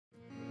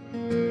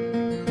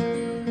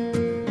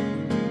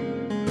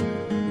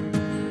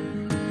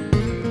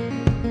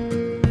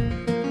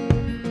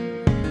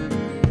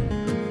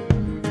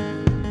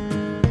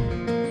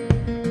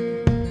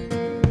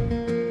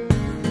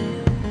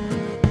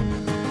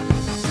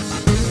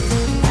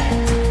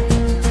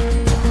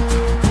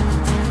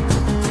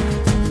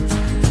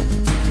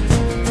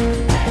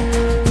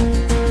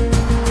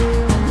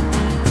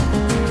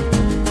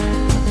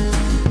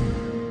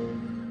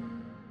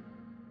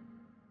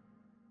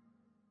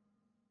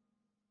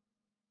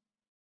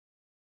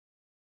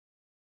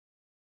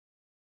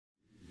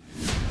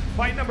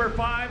Fight number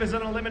 5 is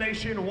an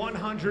elimination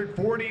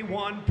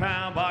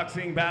 141-pound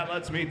boxing bout.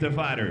 Let's meet the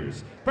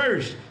fighters.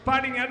 First,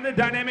 fighting out of the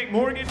Dynamic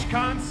Mortgage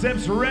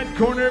Concepts red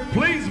corner,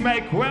 please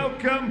make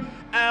welcome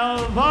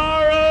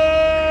Alvaro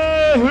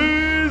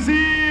Huizar.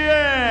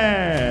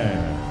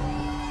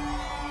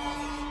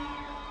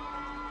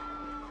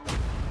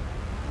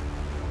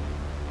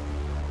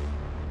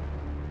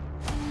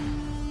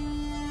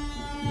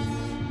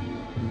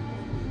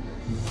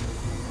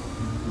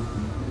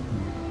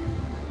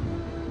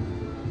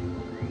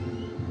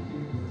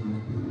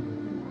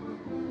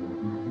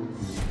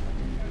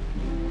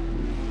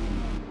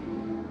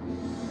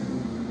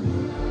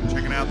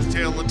 Out the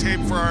tail of the tape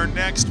for our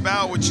next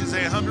bout, which is a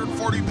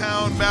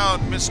 140-pound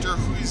bout. Mr.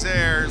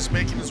 Huizar is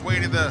making his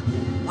way to the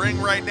ring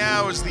right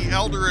now as the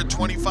elder at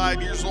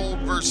 25 years old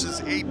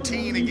versus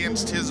 18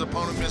 against his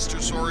opponent, Mr.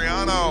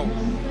 Soriano.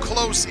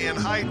 Close in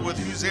height, with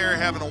Huizar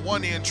having a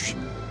 1-inch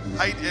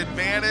height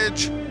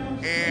advantage,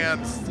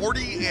 and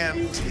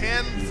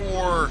 40-10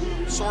 for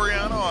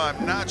Soriano.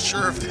 I'm not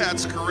sure if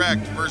that's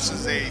correct,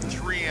 versus a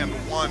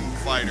 3-1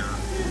 fighter.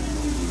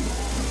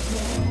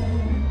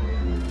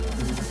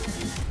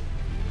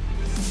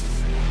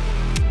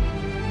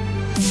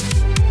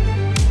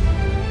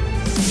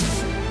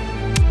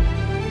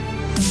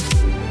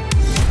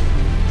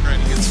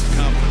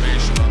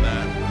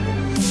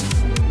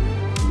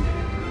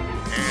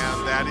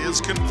 Is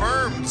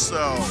confirmed,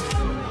 so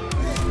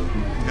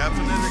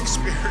definite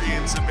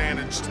experience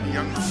advantage to the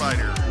younger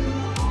fighter.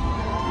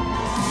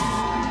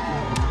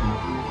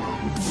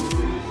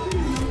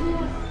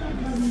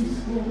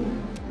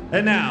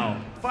 And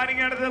now, fighting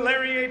out of the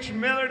Larry H.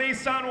 Miller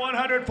Nissan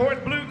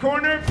 104th blue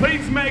corner,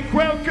 please make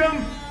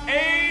welcome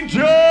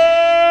Angel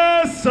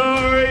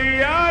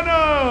Soriano.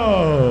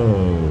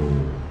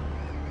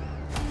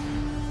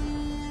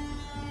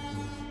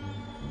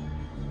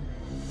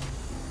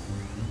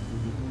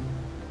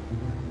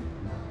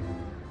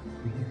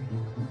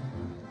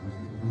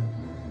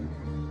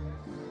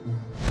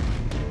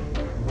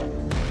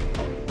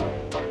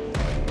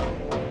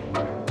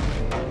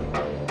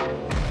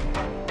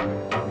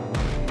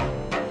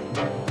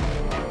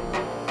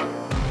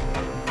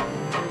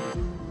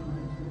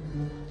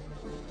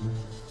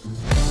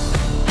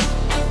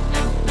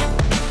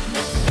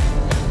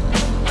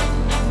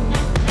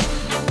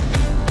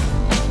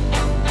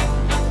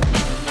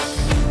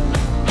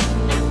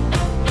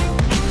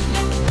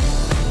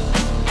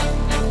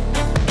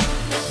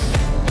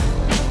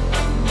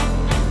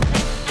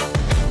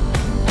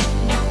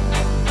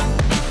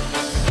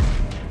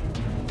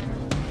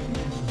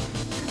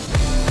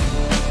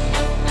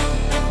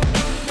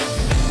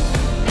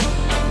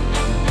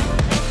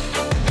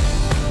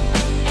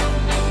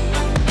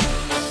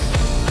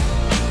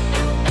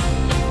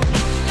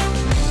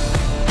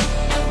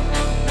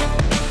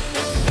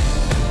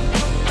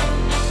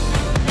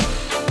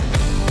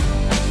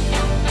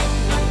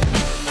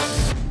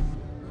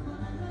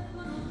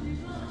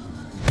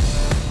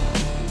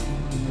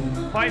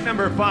 Fight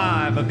number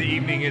 5 of the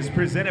evening is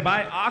presented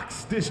by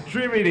Ox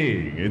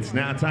Distributing. It's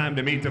now time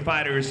to meet the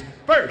fighters.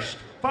 First,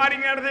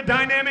 fighting out of the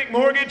Dynamic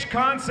Mortgage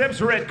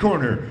Concepts red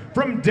corner,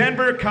 from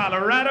Denver,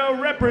 Colorado,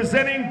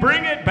 representing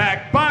Bring It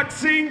Back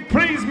Boxing,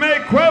 please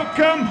make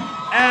welcome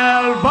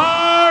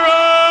Alvaro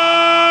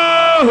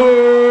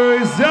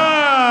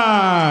Huizar.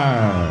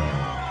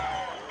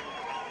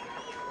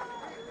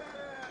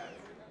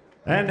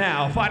 And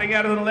now, fighting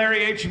out of the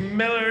Larry H.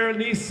 Miller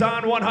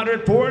Nissan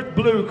 104th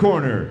blue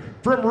corner,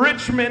 from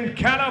Richmond,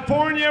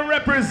 California,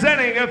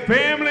 representing A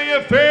Family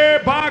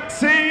Affair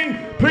Boxing,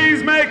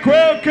 please make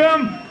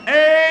welcome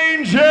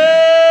Angel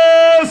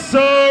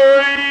Soriano.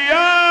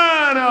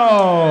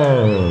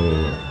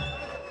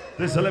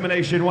 This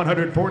elimination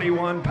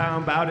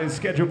 141-pound bout is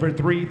scheduled for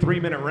 3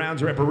 3-minute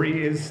rounds.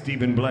 Referee is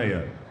Stephen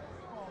Blaya.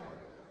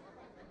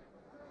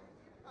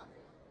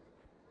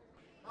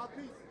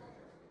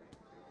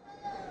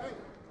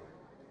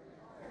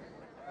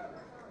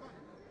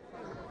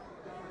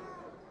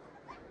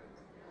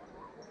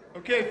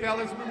 Okay,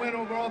 fellas, we went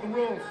over all the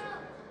rules.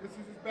 This is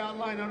his bout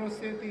line. I don't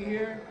see anything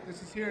here.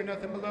 This is here,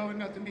 nothing below and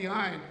nothing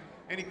behind.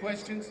 Any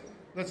questions?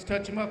 Let's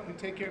touch him up and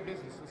take care of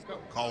business. Let's go.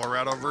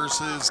 Colorado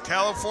versus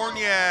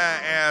California,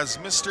 as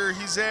Mr.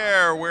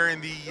 Huizar,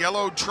 wearing the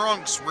yellow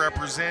trunks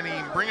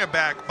representing Bring It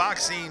Back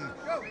Boxing,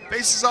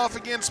 faces off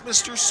against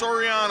Mr.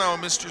 Soriano.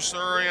 Mr.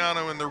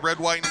 Soriano in the red,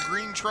 white, and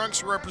green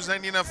trunks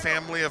representing A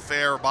Family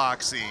Affair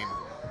Boxing.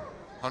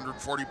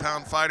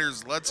 140-pound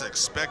fighters, let's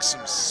expect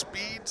some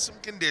speed, some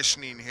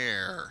conditioning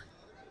here.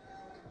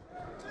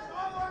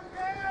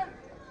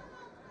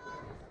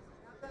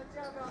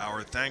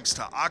 Our thanks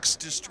to Ox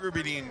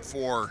Distributing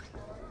for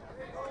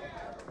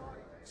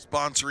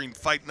sponsoring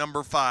fight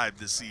number 5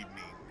 this evening.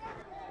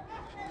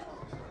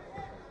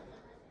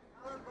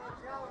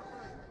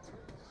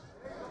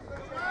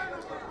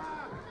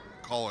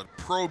 Call it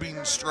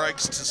probing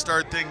strikes to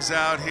start things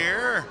out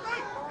here.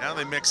 Now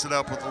they mix it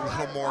up with a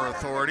little more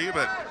authority,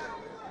 but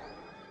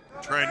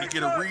trying to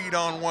get a read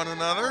on one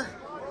another.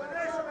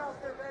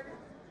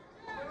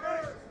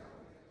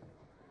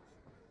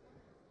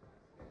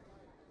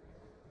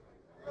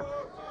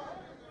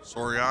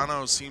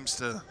 Soriano seems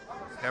to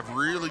have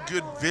really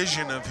good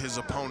vision of his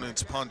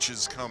opponent's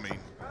punches coming.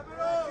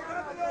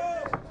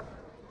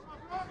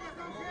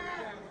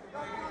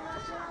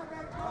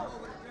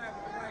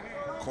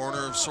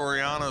 Corner of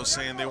Soriano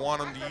saying they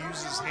want him to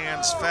use his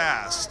hands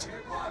fast.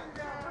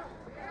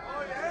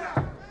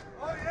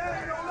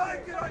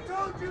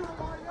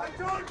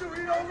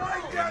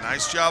 And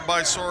nice job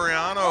by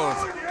Soriano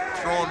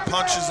throwing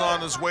punches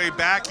on his way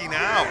backing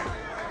out.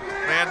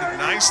 Landed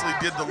nicely,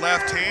 did the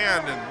left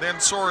hand, and then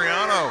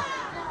Soriano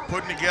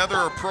putting together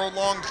a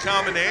prolonged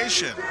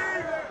combination.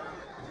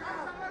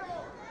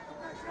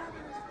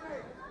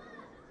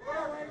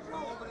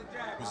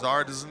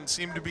 Huizar doesn't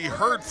seem to be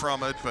hurt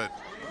from it, but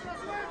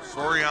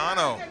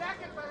Soriano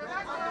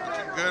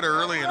looking good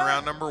early in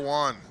round number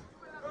 1.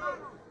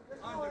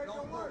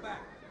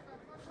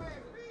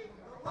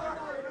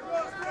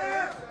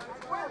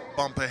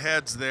 Bump of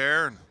heads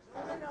there, and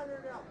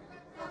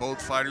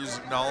both fighters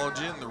acknowledge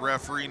it, and the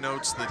referee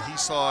notes that he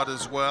saw it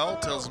as well,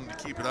 tells him to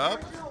keep it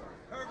up.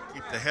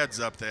 Keep the heads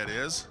up, that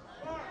is.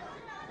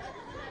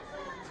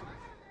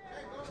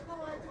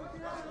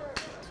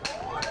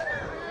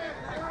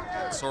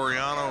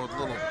 Soriano with a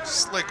little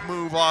slick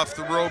move off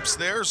the ropes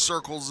there,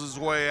 circles his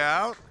way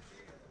out.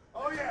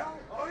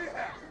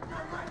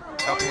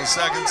 Couple of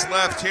seconds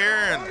left here,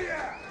 and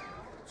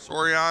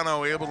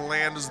Soriano able to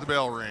land as the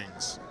bell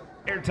rings.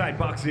 Airtight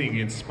Boxing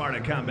in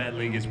Sparta Combat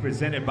League is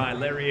presented by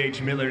Larry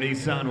H. Miller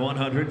Nissan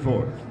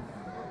 104th.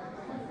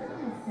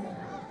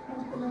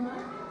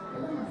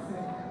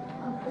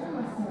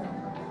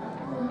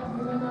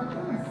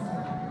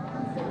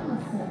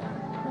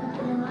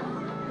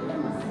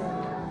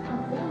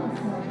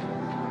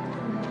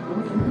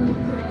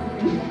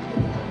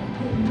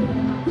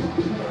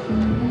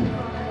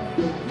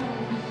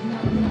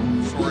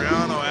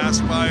 Soriano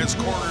asked by his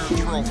corner to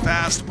throw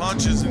fast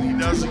punches, and he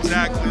does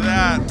exactly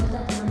that.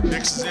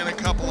 Mixes in a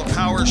couple of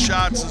power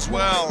shots as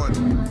well, and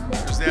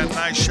there's that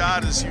nice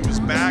shot as he was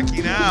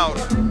backing out.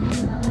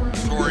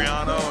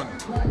 Soriano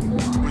and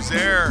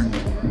Huizar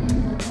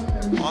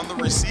on the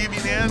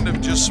receiving end of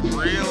just some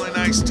really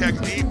nice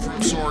technique from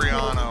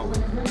Soriano.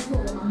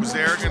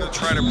 Huizar going to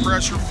try to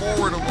pressure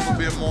forward a little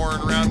bit more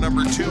in round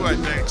number 2, I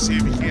think. See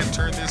if he can't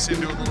turn this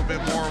into a little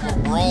bit more of a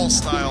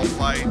brawl-style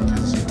fight,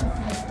 because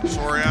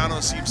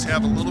Soriano seems to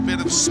have a little bit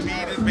of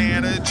speed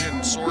advantage,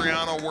 and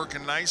Soriano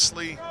working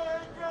nicely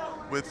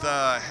with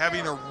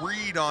having a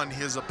read on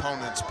his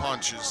opponent's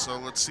punches. So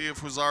let's see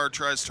if Huizar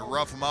tries to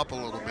rough him up a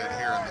little bit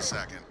here in the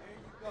second.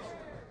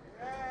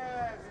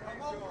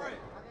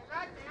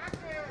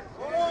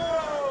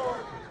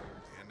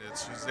 And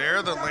it's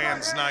Huizar that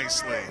lands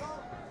nicely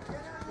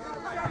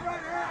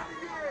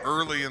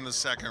early in the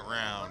second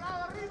round.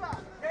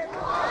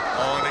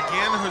 Oh, and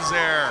again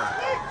Huizar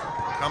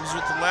comes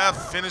with the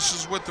left,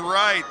 finishes with the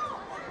right.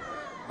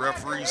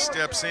 Referee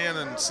steps in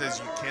and says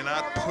you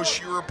cannot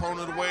push your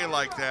opponent away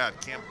like that.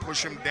 Can't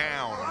push him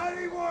down.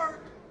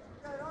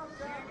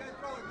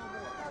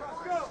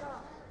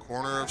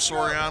 Corner of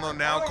Soriano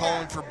now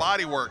calling for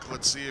body work.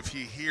 Let's see if he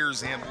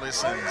hears and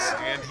listens,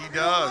 and he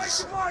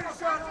does.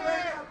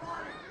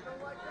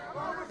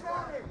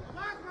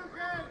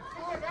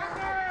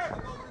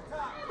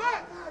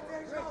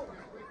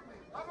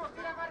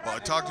 Well, I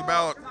talked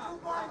about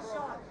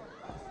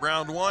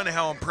round 1,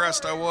 how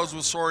impressed I was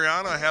with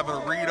Soriano having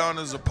a read on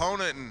his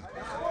opponent, and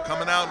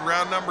coming out in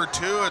round number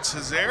 2, it's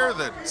Huizar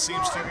that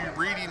seems to be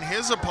reading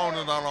his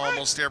opponent on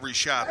almost every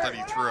shot that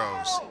he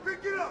throws.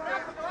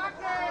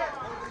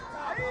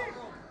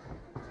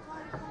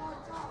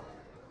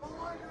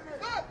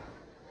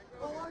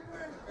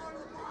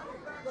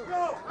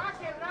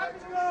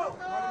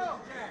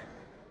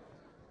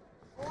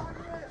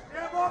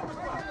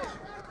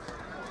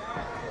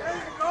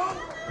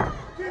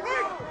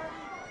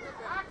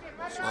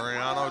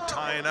 Soriano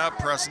tying up,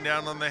 pressing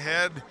down on the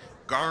head,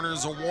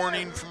 garners a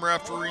warning from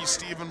referee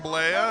Stephen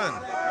Blea.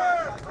 And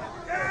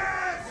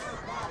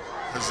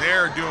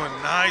Huizar doing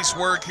nice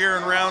work here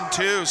in round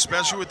 2,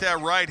 especially with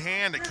that right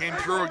hand. It came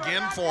through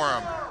again for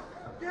him.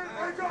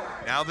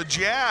 Now the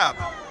jab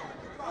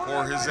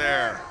for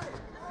Huizar.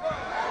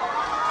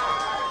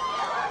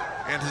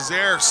 And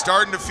Huizar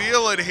starting to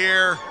feel it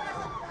here.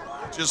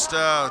 Just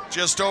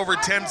over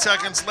 10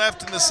 seconds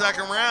left in the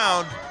second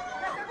round.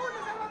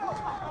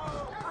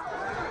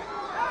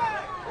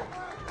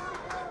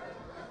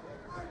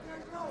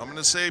 I'm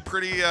going to say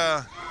pretty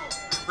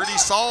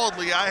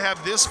solidly, I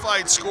have this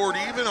fight scored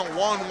even at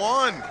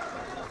 1-1.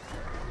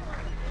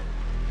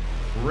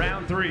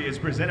 Round 3 is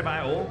presented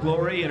by Old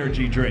Glory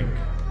Energy Drink.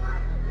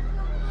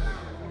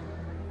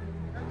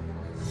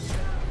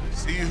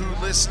 See who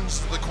listens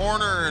to the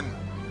corner and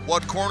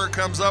what corner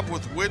comes up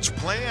with which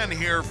plan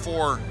here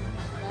for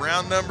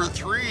round number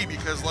 3,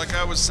 because like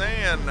I was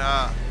saying,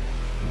 I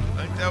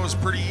think that was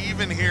pretty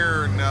even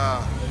here, and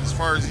as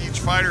far as each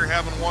fighter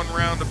having one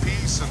round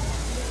apiece. And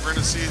we're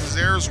going to see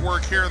Huizar's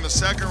work here in the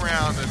second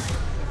round, and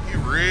he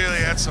really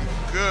had some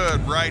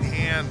good right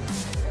hand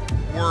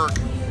work,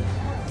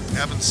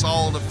 having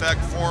solid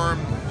effect for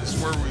him. This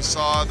is where we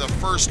saw the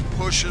first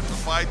push of the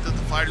fight that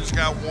the fighters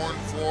got warned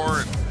for,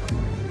 and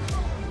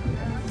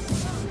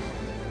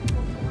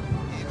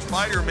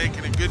fighter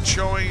making a good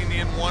showing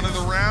in one of the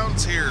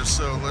rounds here,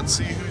 so let's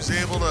see who's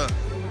able to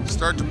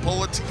start to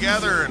pull it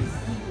together and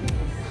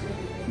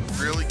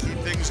really keep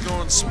things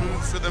going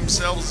smooth for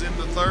themselves in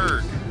the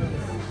third.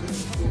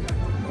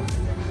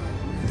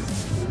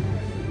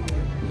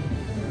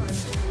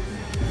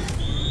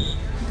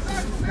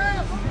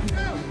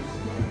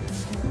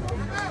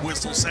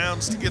 Whistle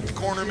sounds to get the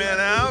corner man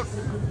out.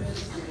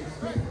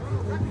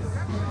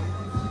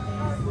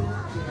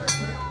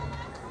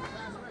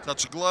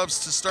 Touch of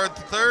gloves to start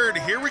the third.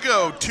 Here we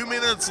go, 2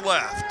 minutes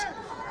left.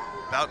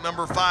 Bout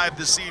number 5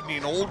 this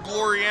evening. Old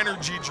Glory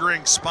Energy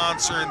Drink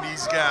sponsoring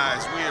these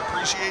guys. We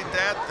appreciate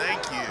that,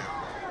 thank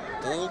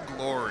you. Old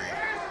Glory.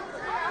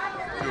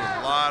 Doing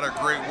a lot of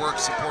great work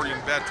supporting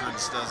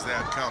veterans, does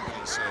that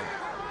company, so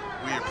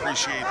we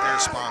appreciate their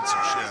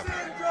sponsorship.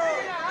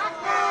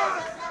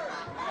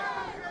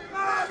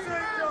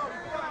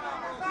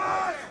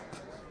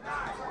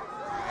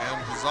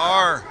 And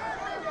Huizar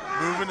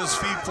moving his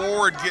feet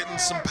forward, getting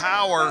some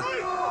power.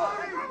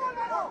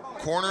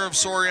 Corner of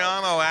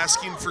Soriano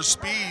asking for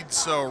speed,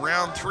 so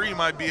round 3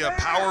 might be a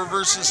power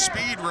versus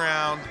speed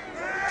round.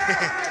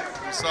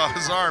 We saw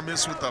Huizar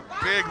miss with a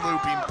big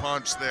looping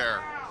punch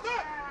there.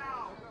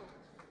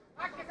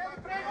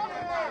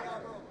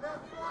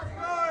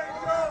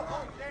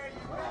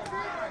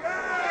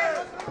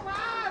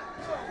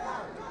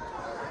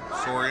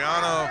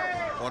 Soriano,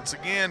 once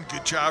again,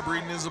 good job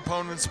reading his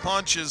opponent's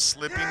punches,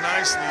 slipping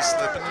nicely,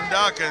 slipping and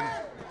ducking.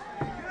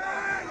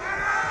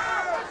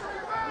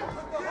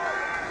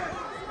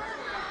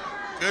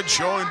 Good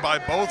showing by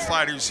both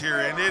fighters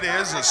here, and it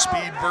is a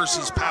speed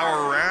versus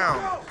power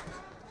round.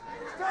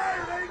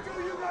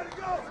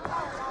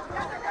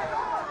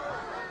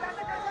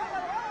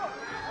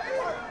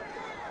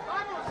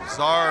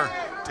 Huizar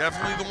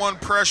definitely the one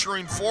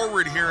pressuring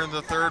forward here in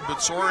the third, but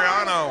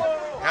Soriano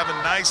having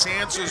nice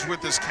answers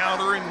with his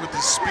countering, with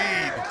his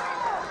speed.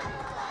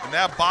 And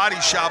that body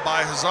shot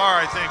by Huizar,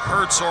 I think,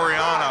 hurt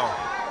Soriano.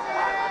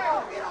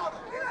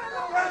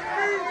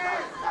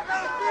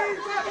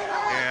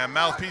 And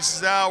mouthpiece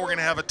is out. We're going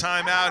to have a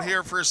timeout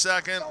here for a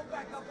second.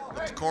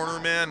 Let the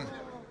cornermen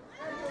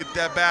get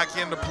that back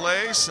into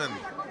place. And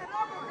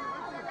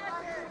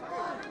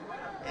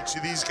each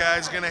of these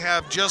guys going to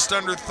have just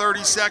under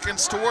 30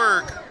 seconds to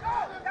work.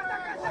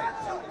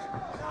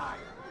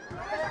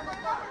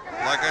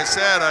 Like I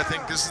said, I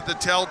think this is the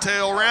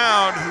telltale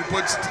round. Who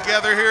puts it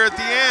together here at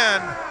the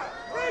end?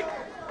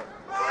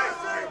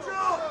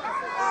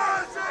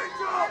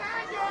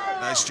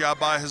 Nice job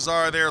by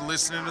Huizar there,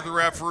 listening to the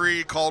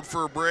referee. Called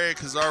for a break.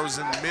 Huizar was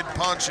in the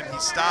mid-punch and he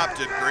stopped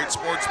it. Great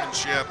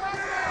sportsmanship.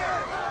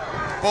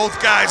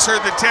 Both guys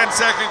heard the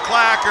 10-second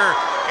clacker,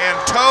 and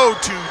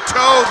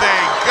toe-to-toe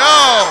they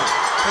go.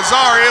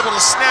 Huizar able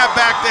to snap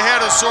back the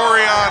head of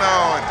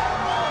Soriano. And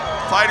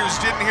fighters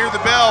didn't hear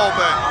the bell,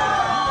 but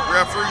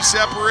referee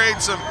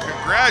separates them.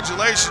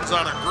 Congratulations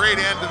on a great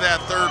end to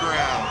that third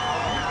round.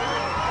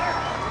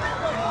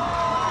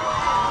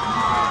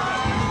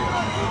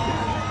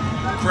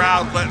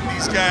 Crowd letting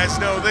these guys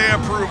know they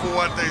approve of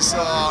what they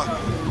saw.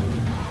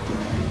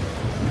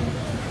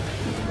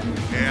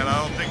 And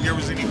I don't think there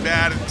was any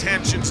bad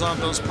intentions on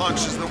those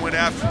punches that went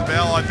after the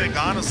bell. I think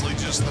honestly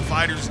just the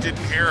fighters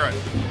didn't hear it.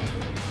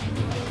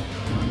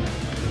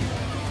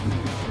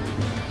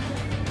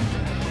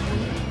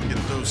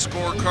 Get those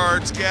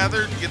scorecards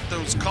gathered, get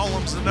those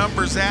columns of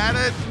numbers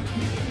added.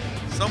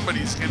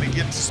 Somebody's gonna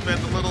get to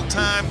spend a little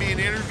time being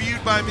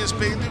interviewed by Miss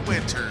Bailey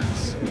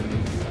Winters.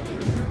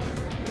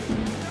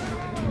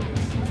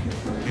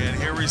 And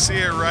here we see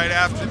it right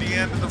after the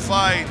end of the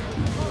fight.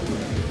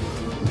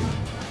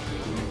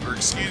 Or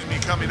excuse me,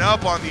 coming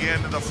up on the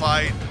end of the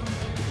fight.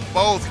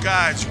 Both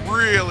guys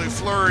really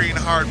flurrying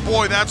hard.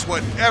 Boy, that's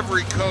what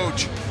every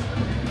coach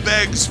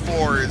begs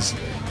for, is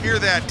hear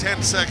that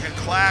 10-second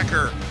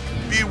clacker.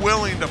 Be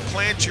willing to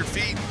plant your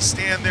feet and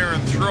stand there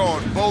and throw.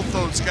 And both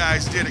those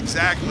guys did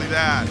exactly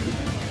that.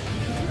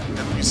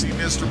 And we see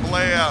Mr.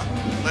 Blea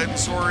letting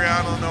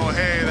Soriano know,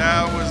 hey,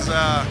 that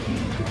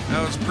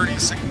was pretty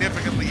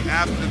significantly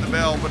after the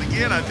bell. But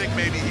again, I think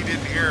maybe he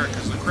didn't hear it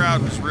because the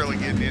crowd was really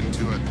getting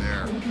into it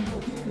there.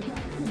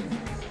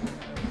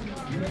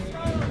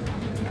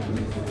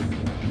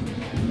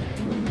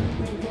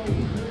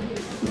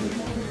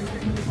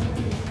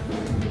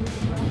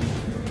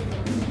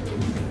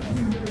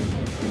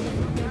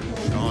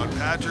 Sean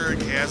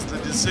Patrick has the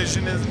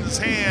decision in his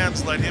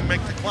hands. Let him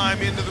make the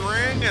climb into the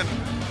ring, and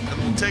then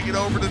we'll take it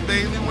over to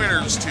Bailey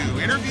Winters to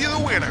interview the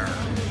winner.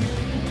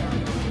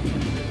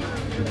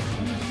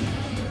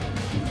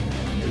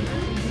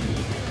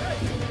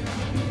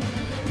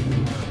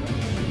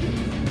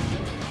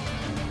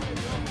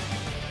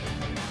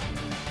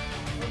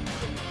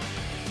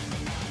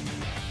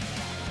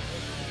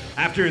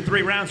 After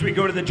 3 rounds, we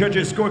go to the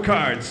judges'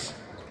 scorecards.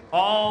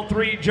 All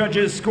 3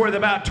 judges scored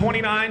about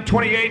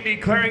 29-28,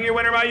 declaring your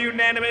winner by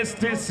unanimous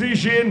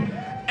decision,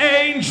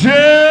 Angel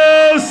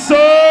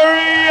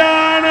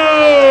Soriano.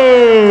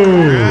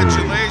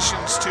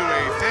 Congratulations to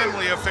a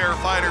family affair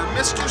fighter,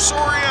 Mr.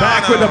 Soriano.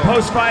 Back with a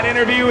post-fight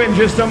interview in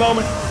just a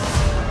moment.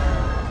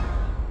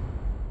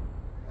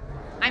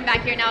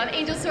 now with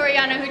Angel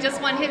Soriano, who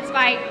just won his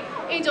fight.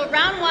 Angel,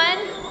 round one,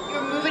 you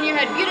were moving your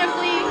head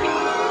beautifully. You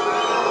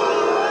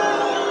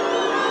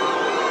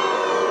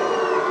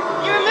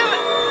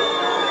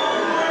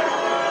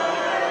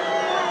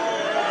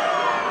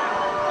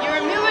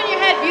were moving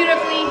your head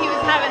beautifully. He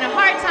was having a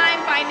hard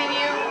time finding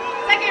you.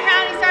 Second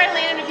round, he started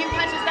landing a few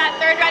punches. That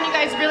third round, you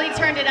guys really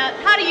turned it up.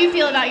 How do you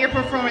feel about your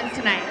performance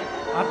tonight?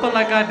 I feel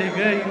like I did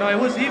good. You know, it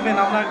was even.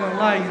 I'm not gonna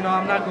lie. You know,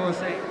 I'm not gonna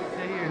sit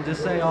here and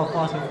just say all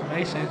false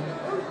information.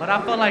 But I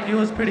felt like it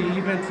was pretty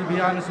even, to be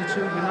honest with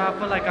you. You know, I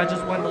feel like I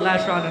just won the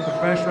last round and the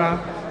first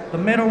round. The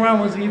middle round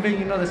was even.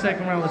 You know, the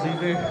second round was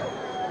even.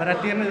 But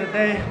at the end of the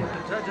day, what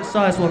the judges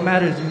saw is what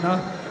matters. You know.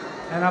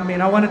 And I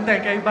mean, I want to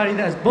thank everybody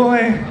that's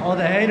booing, all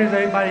the haters,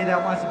 everybody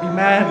that wants to be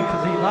mad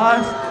because he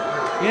lost.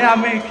 Yeah, I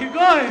mean, keep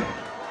going.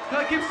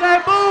 Keep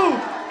saying boo.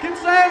 Keep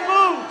saying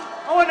boo.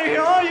 I want to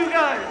hear all you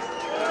guys.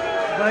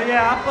 But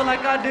yeah, I feel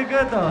like I did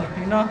good though,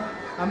 you know?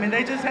 I mean,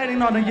 they just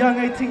hating on a young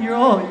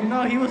 18-year-old, you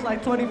know? He was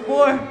like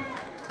 24.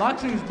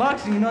 Boxing is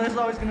boxing, you know? There's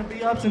always gonna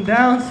be ups and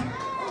downs.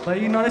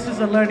 But you know, this is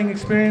a learning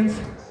experience.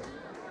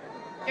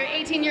 You're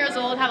 18 years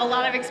old, have a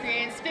lot of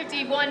experience,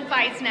 51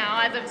 fights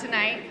now as of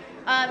tonight.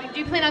 Do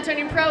you plan on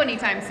turning pro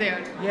anytime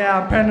soon? Yeah,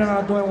 I'm planning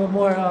on doing one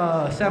more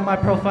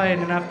semi-pro fight,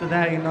 and after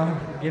that, you know,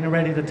 getting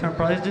ready to turn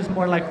pro. It's just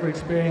more like for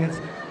experience.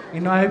 You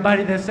know,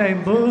 everybody that's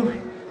saying boo,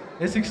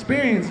 it's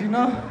experience, you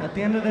know? At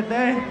the end of the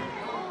day,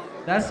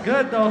 that's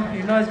good though.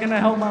 You know, it's gonna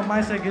help my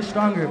mindset get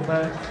stronger,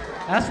 but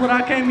that's what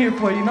I came here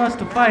for, you know, it's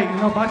to fight. You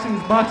know, boxing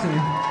is boxing.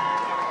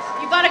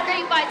 You fought a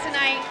great fight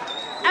tonight.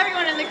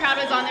 Everyone in the crowd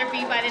was on their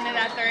feet by the end of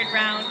that third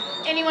round.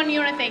 Anyone you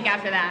want to thank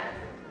after that?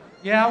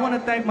 Yeah, I want to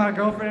thank my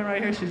girlfriend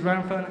right here. She's right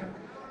in front of me.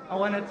 I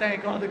want to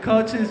thank all the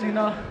coaches, you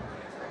know.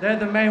 They're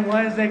the main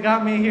ones. They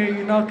got me here,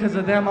 you know, because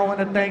of them. I want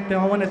to thank them.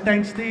 I want to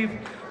thank Steve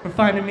for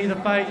finding me the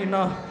fight, you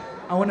know.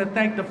 I want to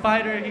thank the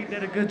fighter. He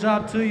did a good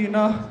job too, you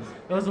know.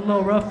 It was a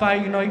little rough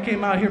fight, you know. He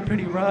came out here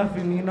pretty rough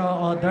and, you know,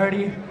 all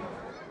dirty.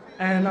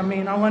 And, I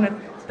mean, I want to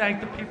thank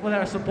the people that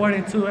are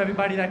supporting too,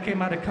 everybody that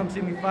came out to come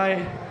see me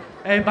fight,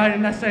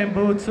 everybody that's saying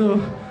boo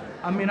too.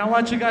 I mean, I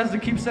want you guys to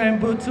keep saying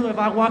boo too. If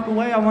I walk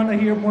away, I want to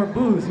hear more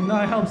boos. You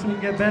know, it helps me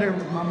get better,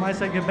 my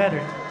mindset get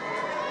better.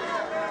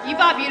 You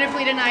fought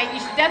beautifully tonight. You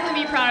should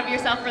definitely be proud of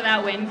yourself for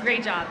that win.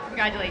 Great job.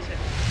 Congratulations.